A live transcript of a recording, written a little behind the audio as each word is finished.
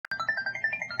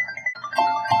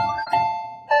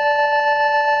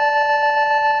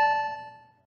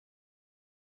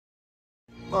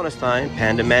bonus time.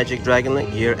 Panda Magic Dragon Link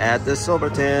here at the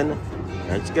Silverton.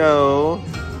 Let's go.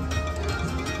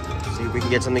 See if we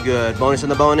can get something good. Bonus in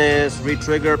the bonus.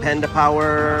 Re-trigger Panda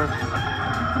Power.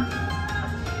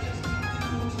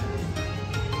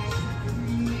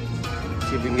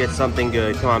 See if we can get something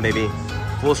good. Come on, baby.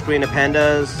 Full screen of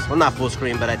pandas. Well, not full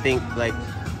screen, but I think like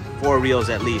 4 reels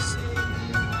at least.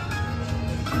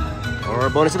 Or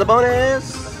bonus in the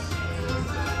bonus.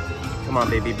 Come on,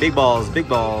 baby. Big balls, big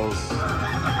balls.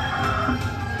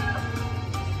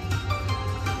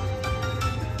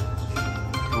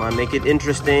 Come on, make it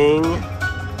interesting.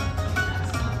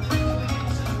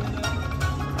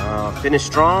 Finish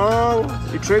strong.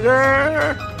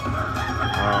 Re-trigger.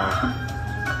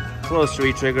 Close to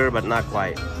re-trigger, but not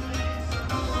quite.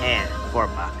 And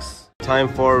 $4. Time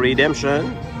for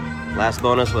redemption. Last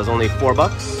bonus was only $4.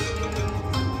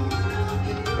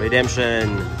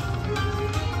 Redemption.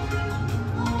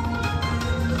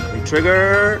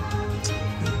 Re-trigger.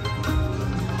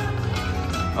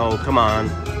 Oh, come on.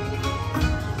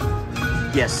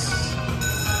 Yes.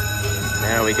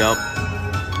 There we go.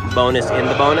 Bonus in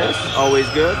the bonus. Always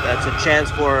good. That's a chance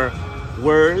for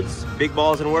words. Big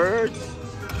balls and words.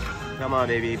 Come on,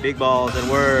 baby. Big balls and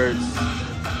words.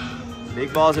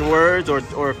 Big balls and words,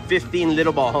 or 15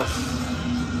 little balls.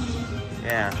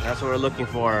 Yeah, that's what we're looking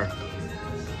for.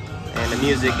 And the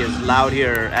music is loud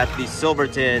here at the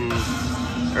Silverton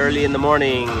early in the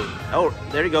morning. Oh,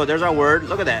 there you go. There's our word.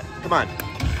 Look at that. Come on.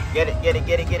 Get it, get it,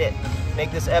 get it, get it.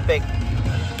 Make this epic.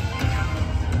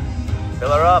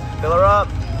 Fill her up, fill her up.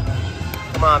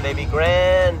 Come on, baby.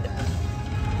 Grand.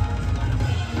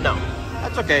 No,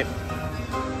 that's okay.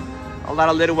 A lot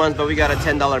of little ones, but we got a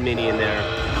 $10 mini in there.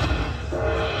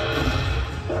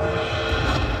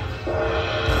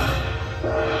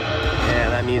 Yeah,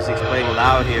 that music's playing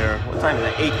loud here. What time is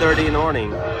it? 8:30 in the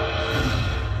morning.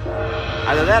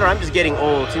 Either that or I'm just getting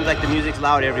old. Seems like the music's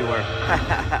loud everywhere.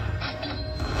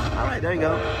 Alright, there you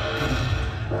go.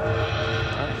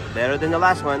 Right, better than the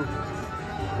last one.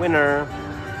 Winner.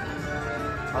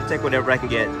 I'll take whatever I can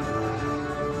get.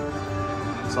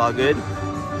 It's all good.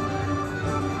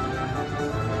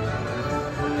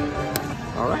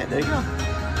 Alright, there you go.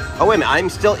 Oh, wait a minute. I'm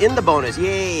still in the bonus.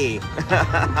 Yay!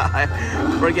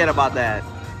 Forget about that.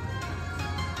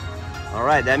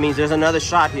 Alright, that means there's another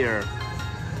shot here.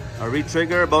 A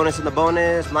re-trigger, bonus in the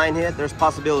bonus, line hit. There's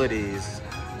possibilities.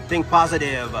 Think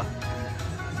positive.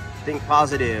 Think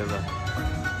positive.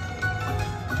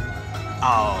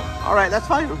 Oh, alright, that's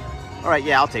fine. Alright,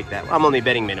 yeah, I'll take that. I'm only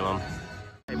betting minimum.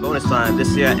 Okay, bonus time.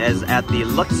 This year is at the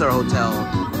Luxor Hotel.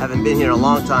 Haven't been here in a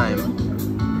long time.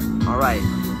 Alright.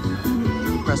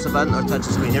 Press the button or touch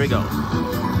the screen. Here we go.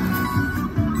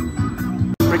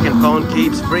 Freaking phone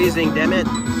keeps freezing, damn it.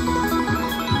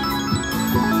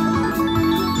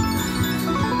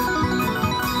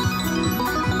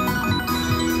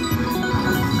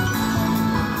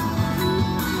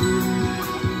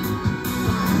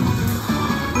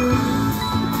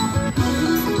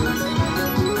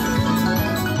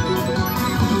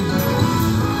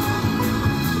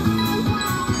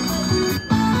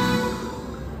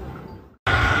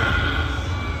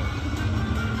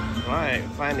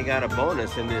 Finally got a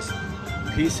bonus in this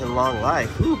peace and long life.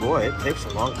 Ooh boy, it takes a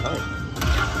long time.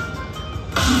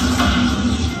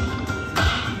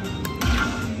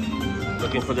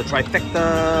 Looking for the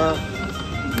trifecta.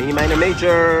 Mini, minor,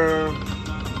 major.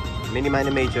 Mini,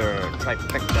 minor, major.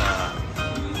 Trifecta.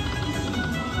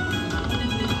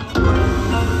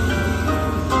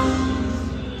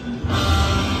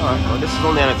 Alright, well this is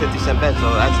only on a 50-cent bet,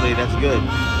 so actually that's good.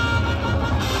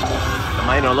 The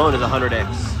minor alone is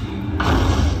 100x.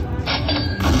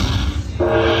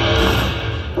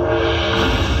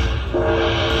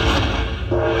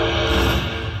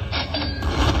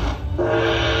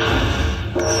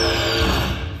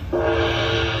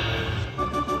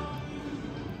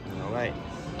 Alright.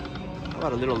 How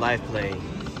about a little live play?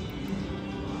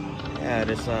 Yeah,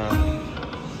 this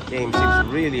game seems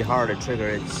really hard to trigger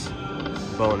its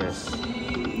bonus.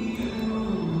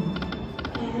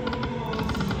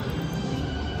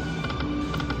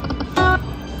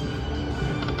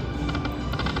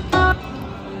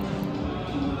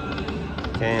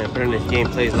 And apparently this game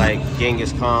plays like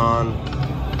Genghis Khan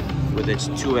with its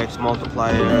 2x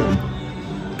multiplier.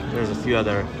 There's a few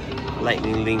other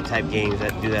Lightning Link type games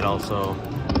that do that also.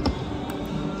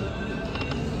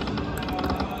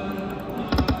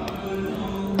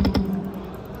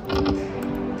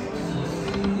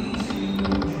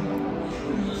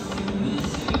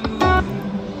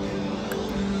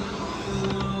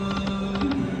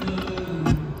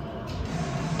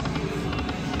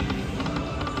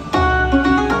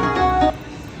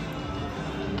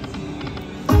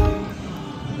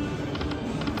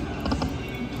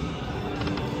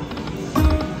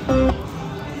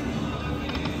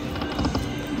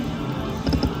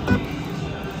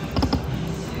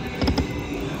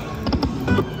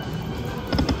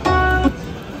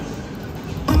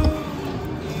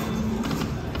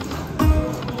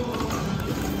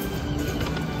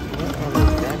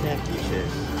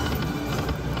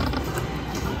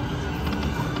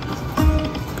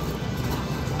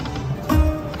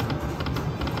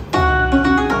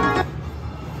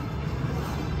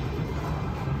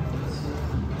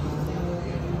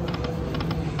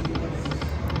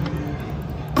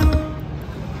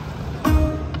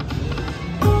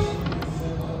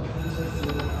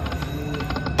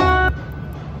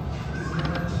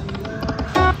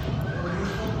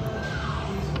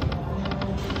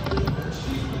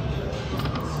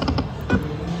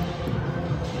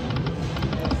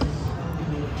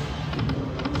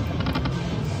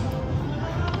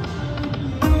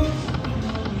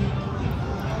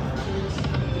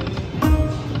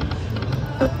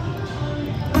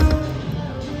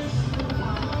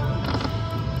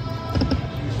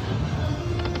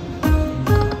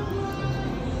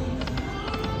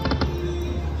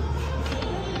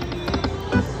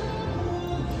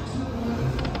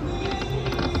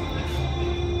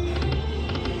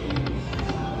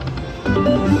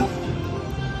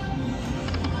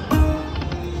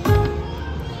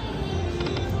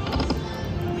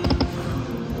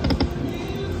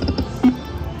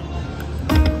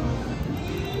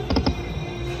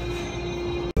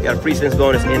 Got a free spins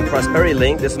bonus in Prosperity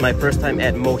Link. This is my first time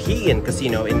at Mohegan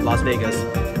Casino in Las Vegas,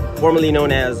 formerly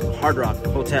known as Hard Rock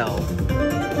Hotel.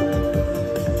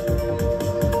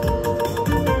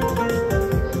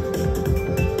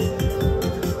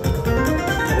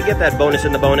 We get that bonus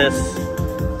in the bonus.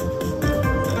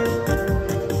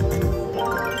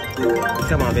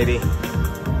 Come on, baby.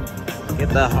 Get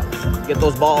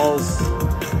those balls.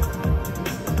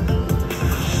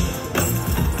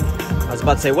 I was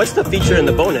about to say, what's the feature in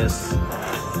the bonus?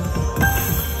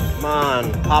 Come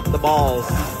on, pop the balls.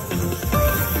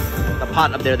 The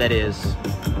pot up there, that is.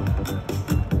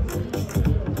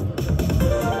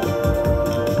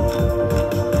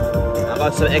 How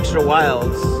about some extra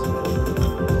wilds?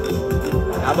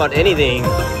 How about anything?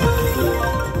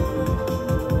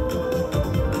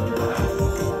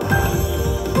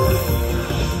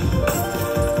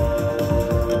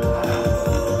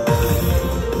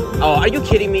 Oh, are you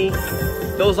kidding me?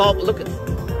 Those all look at.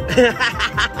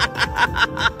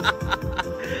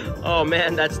 Oh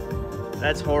man, that's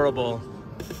horrible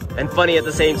and funny at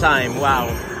the same time. Wow.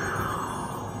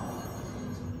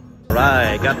 All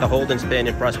right, got the hold and spin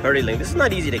in Prosperity Link. This is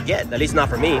not easy to get, at least not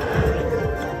for me.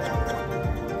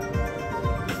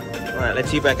 All right, let's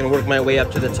see if I can work my way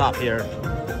up to the top here.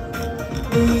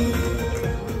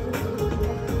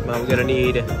 Well,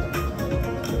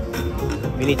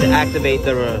 we need to activate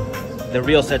the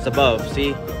real sets above.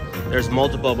 See, there's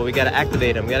multiple, but we gotta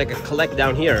activate them. We gotta collect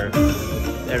down here.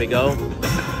 There we go.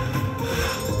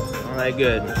 All right,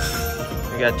 good.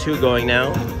 We got 2 going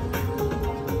now.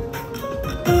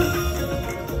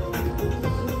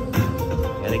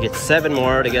 Gotta get 7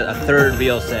 more to get a 3rd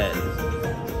real set.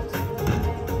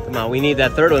 Come on, we need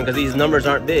that 3rd one because these numbers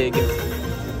aren't big.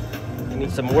 We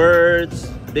need some words,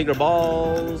 bigger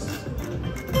balls.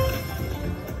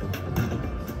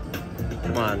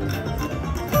 Come on.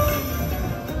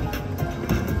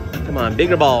 Come on,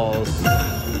 bigger balls.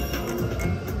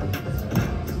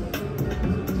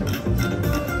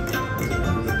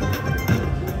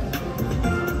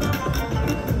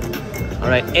 All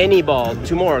right, any ball.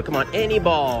 2 more. Come on, any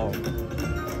ball.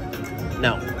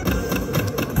 No.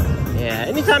 Yeah,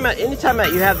 anytime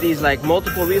you have these like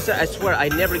multiple resets, I swear I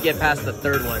never get past the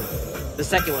 3rd one. The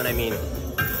 2nd one, I mean.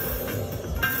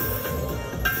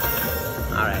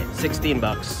 All right, 16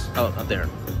 bucks. Oh, up there.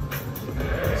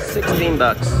 16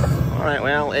 bucks. All right,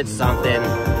 well, it's something.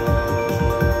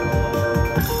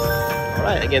 All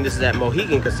right, again, this is at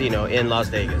Mohegan Casino in Las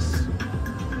Vegas.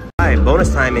 All right,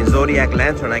 bonus time in Zodiac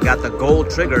Lantern. I got the gold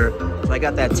trigger, so I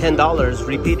got that $10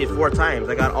 repeated 4 times.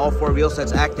 I got all 4 wheel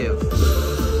sets active.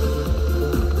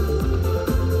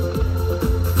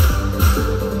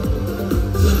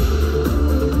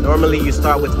 Normally, you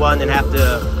start with 1 and have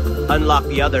to unlock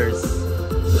the others.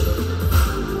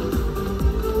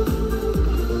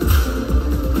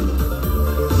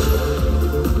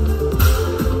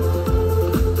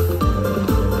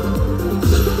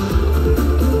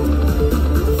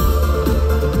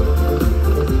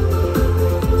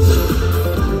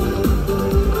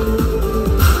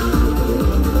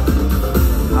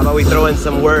 How about we throw in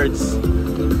some words?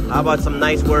 How about some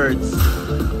nice words?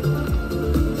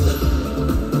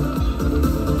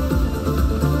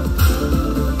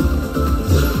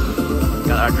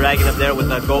 Got our dragon up there with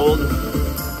the gold.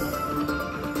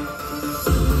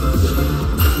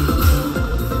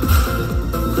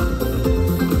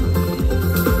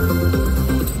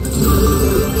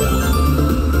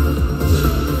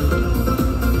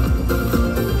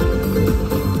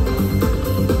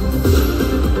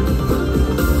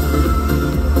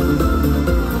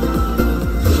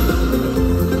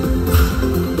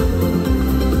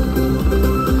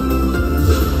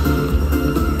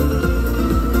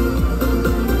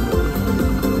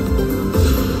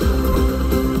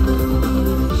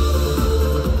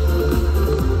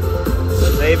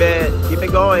 Save it. Keep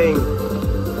it going.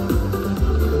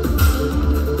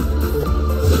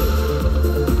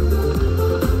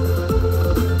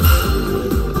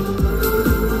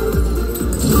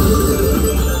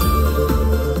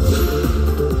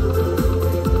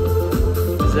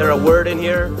 Is there a word in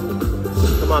here?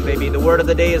 Come on, baby. The word of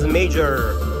the day is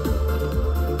major.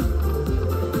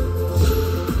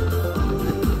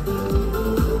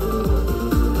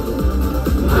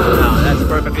 No, that's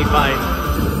perfectly fine.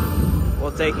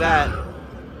 We'll take that.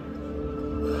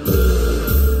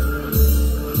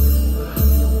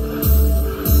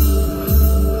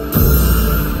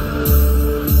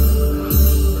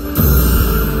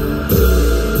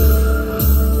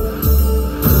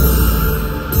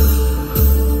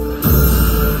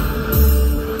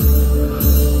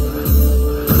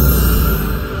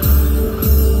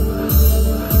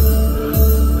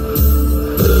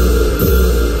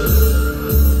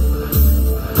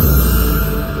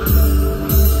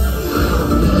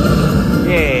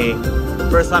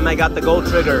 time I got the gold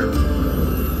trigger.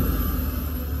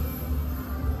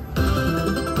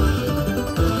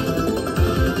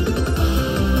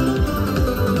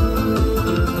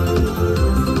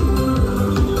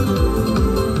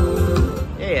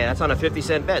 Yeah, that's on a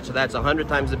 50-cent bet, so that's 100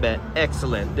 times the bet.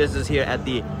 Excellent. This is here at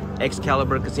the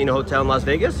Excalibur Casino Hotel in Las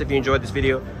Vegas. If you enjoyed this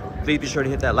video, please be sure to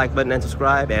hit that like button and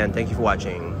subscribe, and thank you for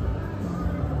watching.